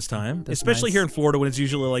Christmas time, especially nice. here in Florida when it's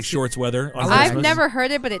usually like shorts weather. On I've Christmas. never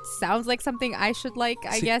heard it, but it sounds like something I should like.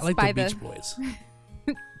 I guess I like by the Beach Boys.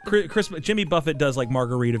 Christmas. Jimmy Buffett does like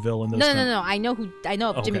Margaritaville and those. No. I know of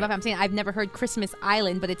Jimmy Okay. Buffett. I'm saying I've never heard Christmas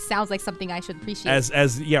Island, but it sounds like something I should appreciate.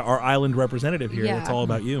 As our island representative here. Yeah. That's all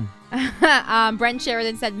about you. Brent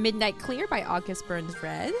Sheridan said Midnight Clear by August Burns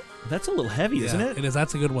Red. That's a little heavy, isn't it? It is.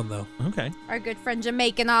 That's a good one though. Okay. Our good friend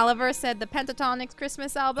Jamaican Oliver said the Pentatonics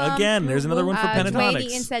Christmas album. Again, there's another one for Dwayne Pentatonics.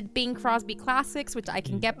 Ian said Bing Crosby Classics, which I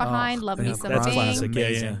can get behind. Love me yeah, some that's Bing. classic.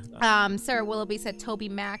 Yeah. Sarah Willoughby said Toby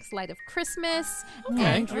Mac's Light of Christmas. Okay,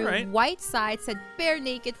 Andrew all right. Whiteside said Bare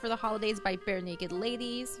Naked for the Holidays by Bare Naked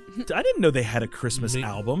Ladies. I didn't know they had a Christmas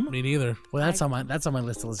album. Me neither. Well, that's on my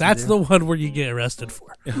list to listen That's to. the one where you get arrested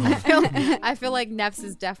for. I feel like Neff's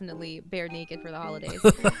is definitely Bare Naked for the holidays.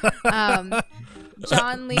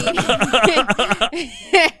 John Lee,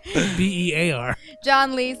 BEAR.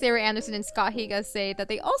 John Lee, Sarah Anderson, and Scott Higa say that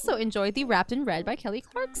they also enjoyed the Wrapped in Red by Kelly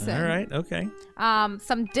Clarkson. All right. Okay.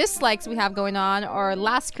 Some dislikes we have going on are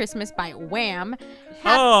Last Christmas by Wham.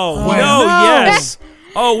 Oh Wham. no! No. Yes.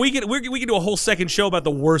 Oh, we can do a whole second show about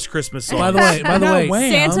the worst Christmas song. By the way,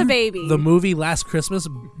 Wham. Santa Baby. the movie Last Christmas,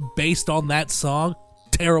 based on that song,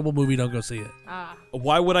 terrible movie. Don't go see it.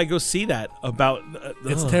 Why would I go see that? About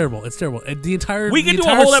It's terrible. It's terrible. And the entire We could the do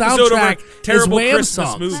a entire whole episode soundtrack over terrible is Wham Christmas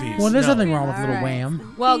songs. movies. Well, there's No. nothing wrong with Little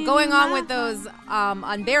Wham. Well, going on with those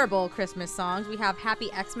unbearable Christmas songs, we have Happy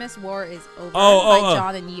Xmas, War is Over by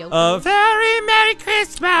John and Yoko. Very Merry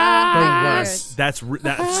Christmas. The worst. That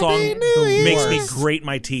song makes me grate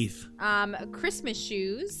my teeth. Christmas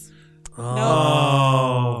Shoes,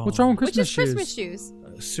 Oh. What's wrong with which Christmas is shoes? Christmas shoes.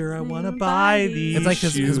 Sir, I want to buy these. It's like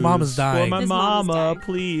his shoes mom is dying. for my His mom is mama, dying.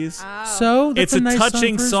 please. So that's It's a nice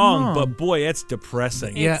touching for his song, mom. but boy, it's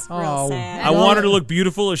depressing. Yeah. It's real Oh. sad. I want her to look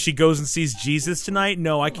beautiful as she goes and sees Jesus tonight.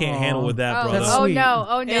 No, I can't handle with that, brother. That's sweet.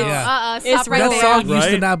 Oh no. Yeah. Stop It's right That there. song used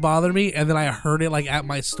to Right? not bother me, and then I heard it like at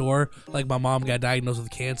my store. Like my mom got diagnosed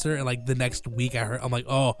with cancer, and like the next week I'm like,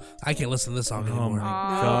 oh, I can't listen to this song Oh anymore.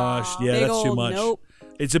 my gosh, yeah, Big that's too old much. nope.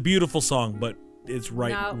 It's a beautiful song, but it's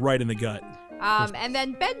right No. in the gut. And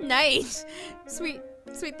then Ben Knight, sweet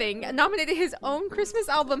thing, nominated his own Christmas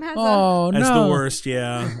album. Has Oh That's no! the worst.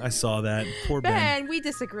 Yeah, I saw that. Poor Ben. Ben, we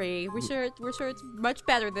disagree. We're sure it's much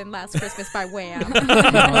better than Last Christmas by Wham.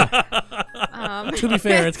 To be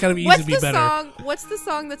fair, it's kind of easy What's to be the better. song? What's the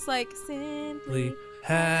song that's like simply?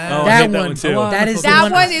 Oh, I That hate that one. one too. That is the That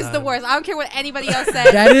one. one is the worst. I don't care what anybody else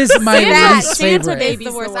says. That is my That least Santa favorite. Baby.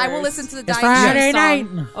 is the worst. I will listen to the It's Dying Friday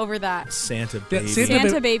song night. over that. Santa Yeah, baby.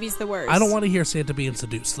 Santa Baby's the worst. I don't want to hear Santa being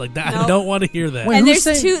seduced like that. No. I don't want to hear that. Wait, And who's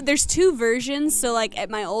there's two versions. So like at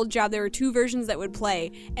my old job, there were two versions that would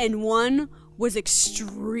play, and one was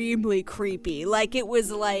extremely creepy. Like it was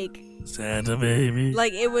like Santa baby.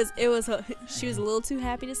 it was she was a little too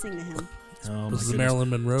happy to sing to him. Oh, my This is goodness. Marilyn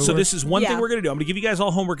Monroe. So this is one thing Yeah. we're going to do. I'm going to give you guys all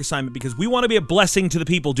homework assignment because we want to be a blessing to the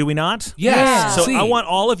people, do we not? Yes. So See. I want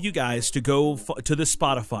all of you guys to go to the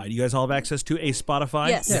Spotify. You guys all have access to a Spotify?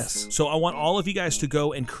 Yes. Yes. So I want all of you guys to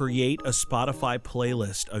go and create a Spotify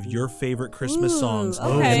playlist of your favorite Christmas songs. okay.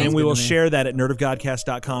 And then Sounds we good will to me. share that at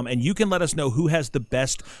nerdofgodcast.com. And you can let us know who has the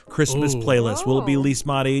best Christmas Ooh. playlist. Will it be Lise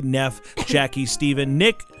Motti, Neff, Jackie, Steven,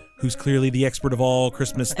 Nick? who's clearly the expert of all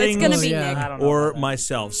Christmas things. It's gonna be I Nick. don't know Or about that.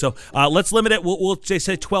 myself. So let's limit it. We'll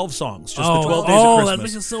say 12 songs. Just the Oh, 12 days of Christmas. that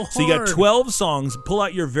makes it so So you got hard. 12 songs. Pull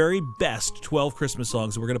out your very best 12 Christmas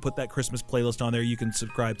songs. We're going to put that Christmas playlist on there. You can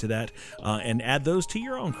subscribe to that and add those to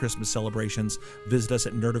your own Christmas celebrations. Visit us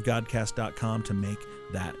at nerdofgodcast.com to make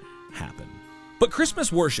that happen. But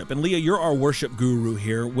Christmas worship, and Leah, you're our worship guru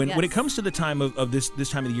here. When it comes to the time of this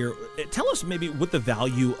time of the year, tell us maybe what the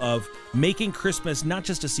value of making Christmas not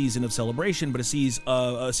just a season of celebration, but a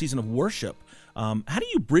season of worship. How do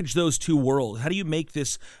you bridge those two worlds? How do you make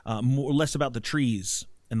this less about the trees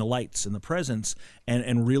and the lights and the presents,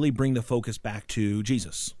 and really bring the focus back to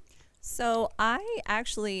Jesus? So a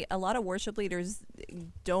lot of worship leaders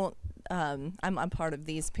don't. I'm part of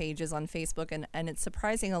these pages on Facebook, and it's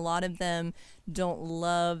surprising a lot of them don't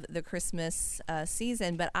love the Christmas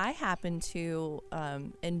season, but I happen to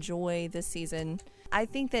enjoy this season. I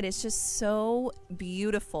think that it's just so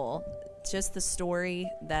beautiful, just the story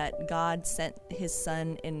that God sent his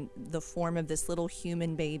son in the form of this little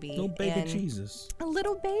human baby. Little baby Jesus. A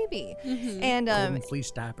little baby. Mm-hmm. And Golden fleece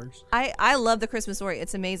tappers. I love the Christmas story.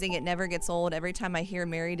 It's amazing. It never gets old. Every time I hear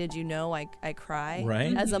Mary Did You Know, I cry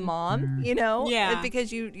Right. as a mom, you know? Yeah. Because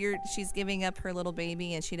she's giving up her little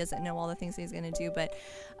baby and she doesn't know all the things he's going to do. But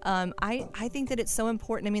I think that it's so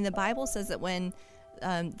important. I mean, the Bible says that when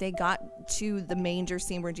they got to the manger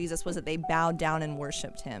scene where Jesus was, that they bowed down and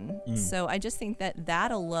worshiped him. So I just think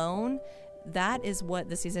that alone, that is what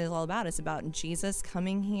the season is all about. It's about Jesus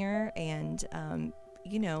coming here and,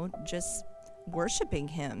 just worshiping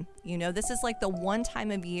him. This is like the one time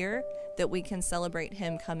of year that we can celebrate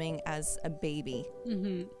him coming as a baby.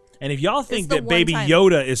 Mm-hmm. And if y'all think the that one baby time.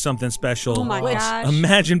 Yoda is something special, Oh my gosh.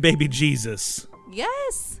 imagine baby Jesus.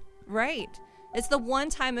 Yes, right. It's the one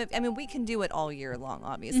time we can do it all year long,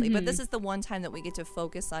 obviously, but this is the one time that we get to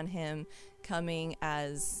focus on him coming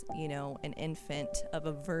as, an infant of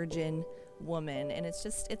a virgin woman. And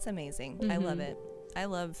it's amazing. I love it. I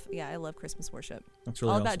love Christmas worship. That's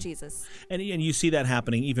really all awesome. about Jesus. And you see that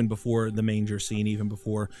happening even before the manger scene, even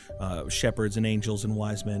before shepherds and angels and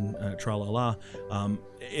wise men, tra-la-la.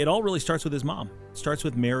 It all really starts with his mom. It starts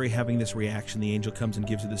with Mary having this reaction. The angel comes and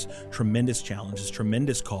gives her this tremendous challenge, this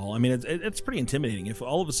tremendous call. I mean, it's pretty intimidating. If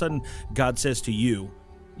all of a sudden God says to you,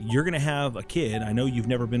 you're going to have a kid. I know you've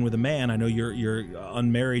never been with a man. I know you're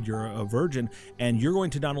unmarried. You're a virgin. And you're going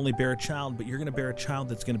to not only bear a child, but you're going to bear a child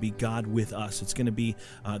that's going to be God with us. It's going to be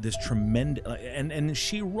this tremendous... and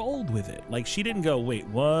she rolled with it. Like, she didn't go, wait,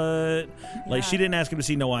 what? Like, she didn't ask him to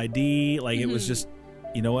see no ID. Like, it was just,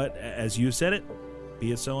 you know what? As you said it,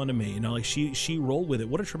 be it so unto me. Like, she rolled with it.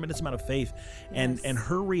 What a tremendous amount of faith. And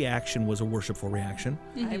her reaction was a worshipful reaction.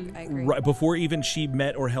 I agree. Right before even she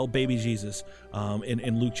met or held baby Jesus,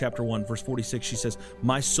 in Luke chapter 1, verse 46, she says,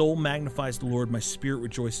 "My soul magnifies the Lord, my spirit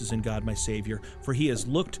rejoices in God my Savior, for he has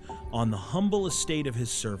looked on the humble estate of his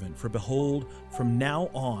servant. For behold, from now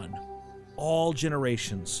on, all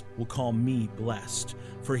generations will call me blessed.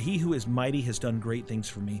 For he who is mighty has done great things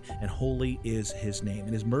for me, and holy is his name.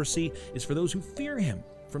 And his mercy is for those who fear him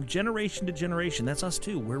from generation to generation." That's us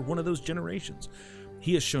too. We're one of those generations.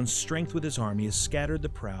 "He has shown strength with his arm. He has scattered the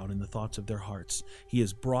proud in the thoughts of their hearts. He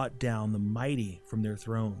has brought down the mighty from their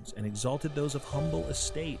thrones and exalted those of humble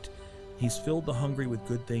estate. He's filled the hungry with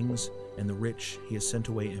good things, and the rich he has sent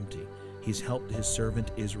away empty. He's helped his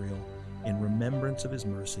servant Israel in remembrance of his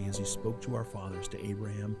mercy, as he spoke to our fathers, to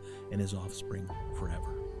Abraham and his offspring forever."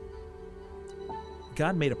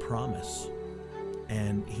 God made a promise,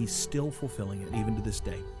 and he's still fulfilling it even to this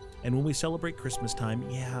day. And when we celebrate Christmas time,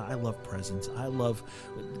 yeah, I love presents. I love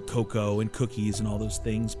cocoa and cookies and all those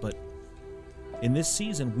things. But in this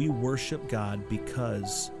season, we worship God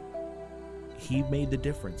because he made the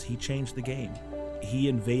difference. He changed the game. He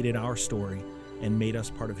invaded our story and made us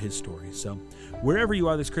part of his story. So wherever you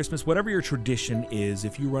are this Christmas, whatever your tradition is,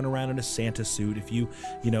 if you run around in a Santa suit, if you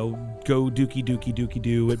go dookie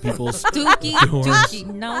doo at people's doors,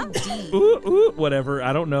 no D. whatever,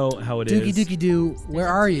 I don't know how it is. Dookie doo, where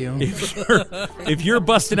are you? If you're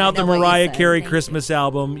busting out the Mariah Carey Christmas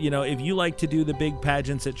album, if you like to do the big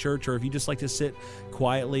pageants at church, or if you just like to sit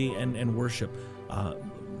quietly and worship,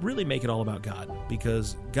 really make it all about God,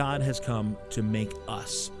 because God has come to make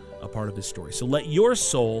us a part of his story. So let your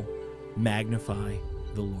soul magnify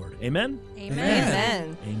the Lord. Amen?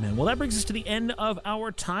 Amen. Amen. Well, that brings us to the end of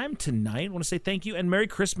our time tonight. I want to say thank you and Merry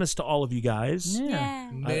Christmas to all of you guys.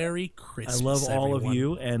 Yeah. Merry Christmas. I love all of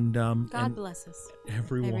you, and God bless us.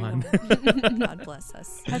 everyone. God bless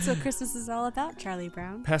us. That's what Christmas is all about, Charlie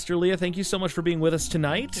Brown. Pastor Leah, thank you so much for being with us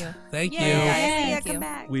tonight. Thank you. Thank Come you.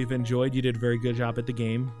 back. We've enjoyed. You did a very good job at the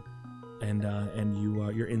game. and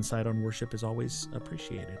your insight on worship is always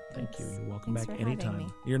appreciated. Thank you. You're welcome Thanks back for having anytime. me.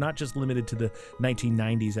 You're not just limited to the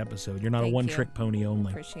 1990s episode. You're not Thank a one you. trick pony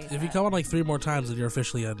only. Appreciate If you that. come on like 3 more times, then you're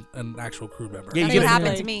officially an actual crew member. Yeah, That's you what get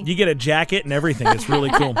happened to me. you get a jacket and everything. It's really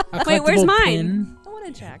cool. Wait, where's Collectible mine? pin. I want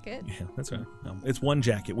a jacket. Yeah, that's right. No, it's one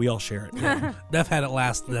jacket. We all share it. Neff had it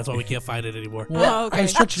last, and that's why we can't find it anymore. Well, okay. I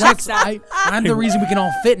stretched it out. I'm the reason we can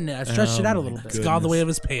all fit in it. I stretched it out a Oh, little my bit. It's gone the way of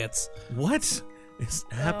his pants. What is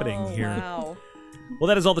happening here? Wow. Well,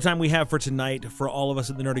 that is all the time we have for tonight. For all of us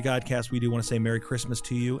at the Nerdy Godcast, we do want to say Merry Christmas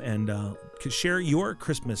to you and share your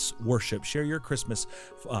Christmas worship, share your Christmas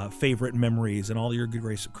favorite memories and all your good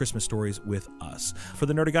Christmas stories with us. For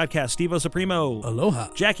the Nerdy Godcast, Steve-O Supremo,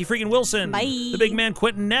 Aloha. Jackie freaking Wilson, Bye. the big man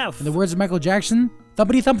Quentin Neff, In the words of Michael Jackson,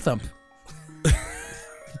 thumpity thump thump.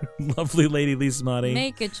 lovely lady Lisa Motti,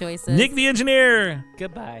 Make good choices. Nick the engineer,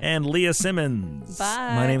 Goodbye. and Leah Simmons.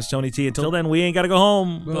 Bye. My name's Tony T. Until then, we ain't got to go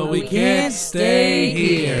home. But we can't stay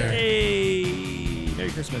here. Hey, Merry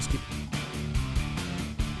Christmas. Keep-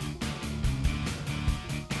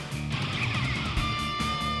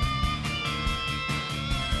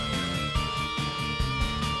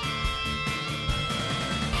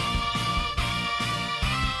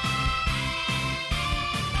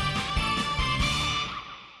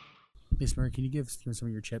 Please, Murray, can you give Steven some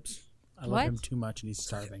of your chips? I love What? him too much, and he's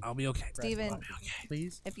starving. I'll be okay. Steven,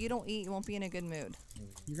 Please. if you don't eat, you won't be in a good mood.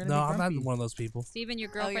 You're gonna No, be I'm not grumpy. one of those people. Steven, your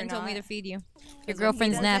Oh, you're girlfriend told me to not? feed you. Your 'Cause when he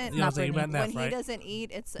girlfriend's doesn't- Neff, You know what I'm not saying? Brittany. About Neff, When right? he doesn't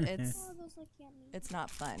eat, it's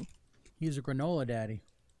not fun. He's a granola daddy.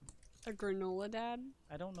 A granola dad?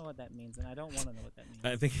 I don't know what that means, and I don't want to know what that means.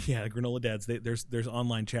 I think, yeah, granola dads. There's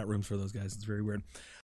online chat rooms for those guys. It's very weird.